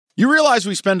You realize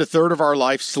we spend a third of our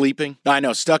life sleeping? I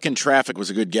know, stuck in traffic was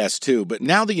a good guess too, but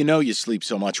now that you know you sleep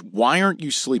so much, why aren't you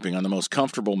sleeping on the most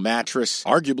comfortable mattress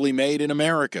arguably made in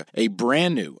America? A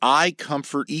brand new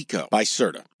iComfort Eco by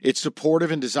Serta. It's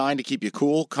supportive and designed to keep you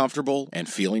cool, comfortable, and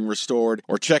feeling restored.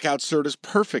 Or check out Serta's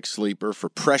Perfect Sleeper for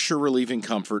pressure-relieving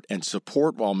comfort and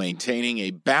support while maintaining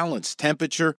a balanced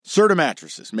temperature. Serta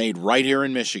mattresses made right here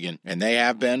in Michigan, and they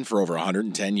have been for over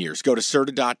 110 years. Go to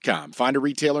Serta.com. Find a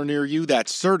retailer near you.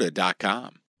 That's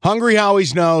Serta.com. Hungry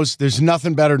Howie's knows there's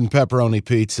nothing better than pepperoni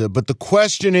pizza, but the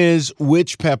question is,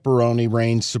 which pepperoni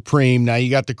reigns supreme? Now,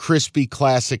 you got the crispy,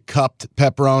 classic cupped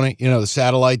pepperoni, the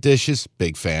satellite dishes.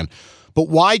 Big fan. But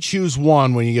why choose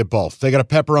one when you get both? They got a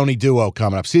pepperoni duo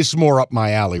coming up. See, this is more up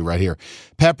my alley right here.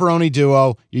 Pepperoni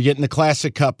duo, you're getting the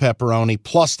classic cup pepperoni,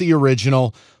 plus the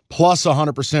original, plus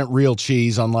 100% real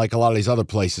cheese, unlike a lot of these other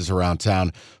places around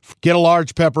town. Get a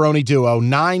large pepperoni duo,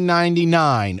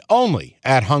 $9.99, only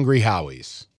at Hungry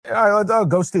Howie's. Go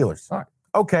Steelers. All right.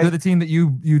 Okay. They're the team that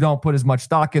you don't put as much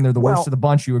stock in. They're the worst of the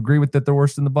bunch. You agree with that they're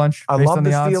worst in the bunch? I love the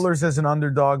Steelers as an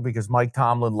underdog because Mike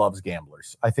Tomlin loves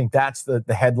gamblers. I think that's the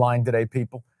headline today,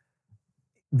 people.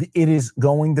 It is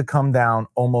going to come down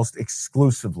almost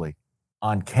exclusively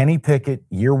on Kenny Pickett,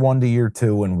 year 1 to year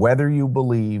 2, and whether you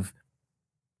believe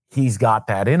he's got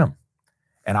that in him.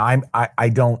 And I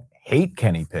don't hate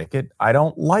Kenny Pickett. I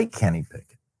don't like Kenny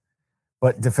Pickett.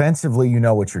 But defensively, you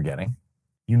know what you're getting.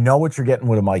 You know what you're getting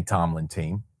with a Mike Tomlin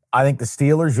team. I think the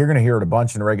Steelers, you're going to hear it a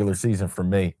bunch in the regular season from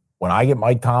me. When I get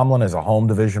Mike Tomlin as a home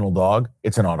divisional dog,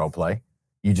 it's an autoplay.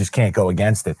 You just can't go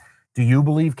against it. Do you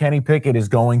believe Kenny Pickett is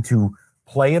going to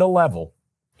play at a level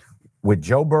with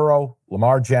Joe Burrow,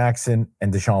 Lamar Jackson,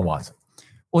 and Deshaun Watson?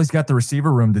 Well, he's got the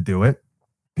receiver room to do it.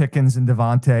 Pickens and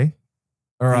Deontay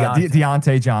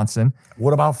Johnson.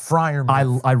 What about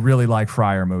Freiermuth? I really like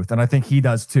Freiermuth, and I think he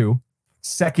does too.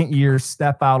 Second year,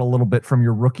 step out a little bit from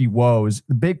your rookie woes.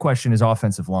 The big question is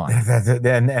offensive line.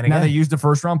 Now they used a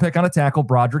first-round pick on a tackle,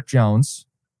 Broderick Jones.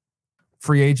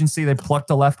 Free agency, they plucked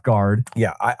a left guard.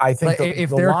 Yeah, I think if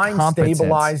the line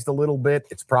stabilized a little bit,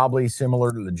 it's probably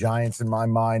similar to the Giants in my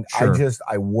mind. Sure.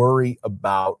 I worry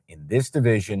about in this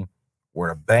division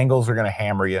where the Bengals are going to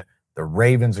hammer you, the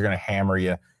Ravens are going to hammer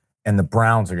you, and the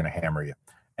Browns are going to hammer you.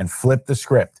 And flip the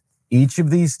script. Each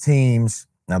of these teams...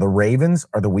 Now, the Ravens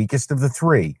are the weakest of the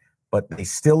three, but they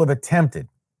still have attempted,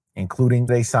 including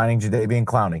they signing Jadeveon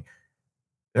Clowney.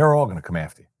 They're all going to come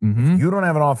after you. Mm-hmm. If you don't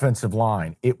have an offensive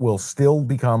line, it will still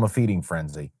become a feeding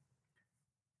frenzy.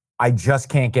 I just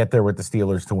can't get there with the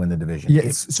Steelers to win the division.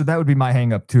 Yes, so that would be my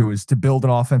hang-up, too, is to build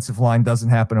an offensive line doesn't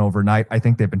happen overnight. I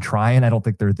think they've been trying. I don't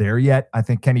think they're there yet. I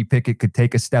think Kenny Pickett could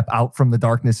take a step out from the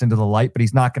darkness into the light, but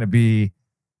he's not going to be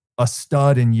a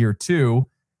stud in year 2.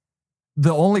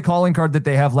 The only calling card that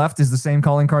they have left is the same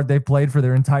calling card they've played for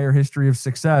their entire history of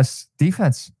success.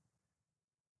 Defense.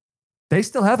 They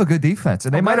still have a good defense,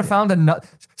 and they might have found another.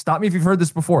 Stop me if you've heard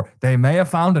this before. They may have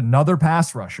found another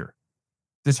pass rusher.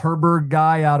 This Herberg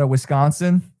guy out of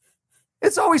Wisconsin.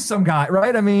 It's always some guy,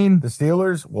 right? I mean, the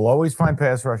Steelers will always find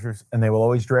pass rushers, and they will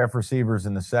always draft receivers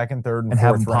in the second, third, and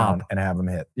fourth round and have them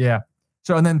hit. Yeah.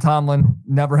 So, and then Tomlin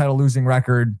never had a losing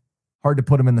record. Hard to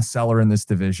put him in the cellar in this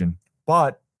division.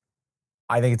 But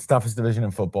I think it's the toughest division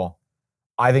in football.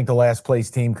 I think the last place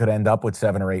team could end up with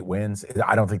 7 or 8 wins.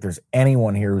 I don't think there's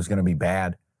anyone here who's going to be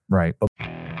bad. Right.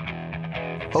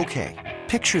 Okay,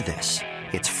 picture this.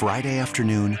 It's Friday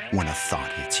afternoon when a thought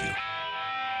hits you.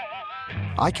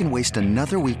 I can waste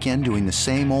another weekend doing the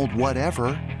same old whatever,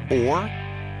 or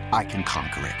I can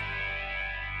conquer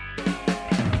it.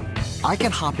 I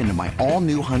can hop into my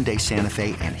all-new Hyundai Santa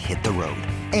Fe and hit the road.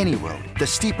 Any road. The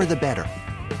steeper, the better.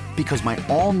 Because my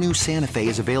all-new Santa Fe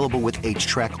is available with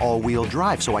H-Track all-wheel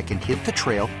drive, so I can hit the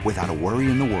trail without a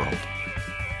worry in the world.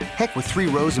 Heck, with 3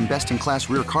 rows and best-in-class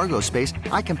rear cargo space,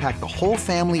 I can pack the whole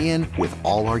family in with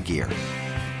all our gear.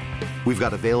 We've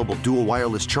got available dual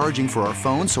wireless charging for our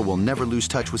phones, so we'll never lose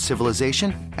touch with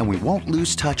civilization, and we won't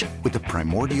lose touch with the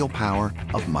primordial power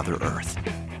of Mother Earth.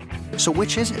 So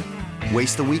which is it?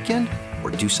 Waste the weekend or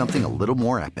do something a little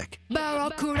more epic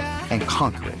and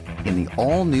conquer it in the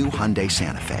all-new Hyundai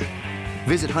Santa Fe.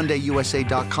 Visit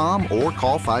HyundaiUSA.com or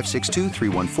call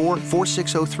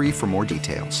 562-314-4603 for more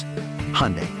details.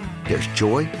 Hyundai, there's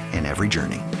joy in every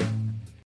journey.